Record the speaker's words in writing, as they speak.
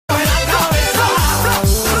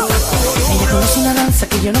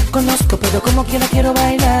que yo no conozco, pero como quiera quiero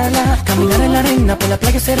bailarla. Caminar en la arena, por la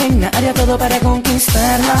playa serena, haría todo para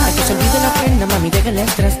conquistarla. Hay que se olvide la pena, mami, deja el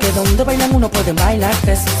estrés, que donde bailan uno pueden bailar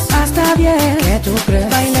tres. Hasta bien, ¿qué tú crees?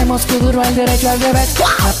 Bailemos Kuduro al derecho, al revés.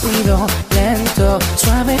 Rápido, lento,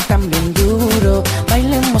 suave, también duro.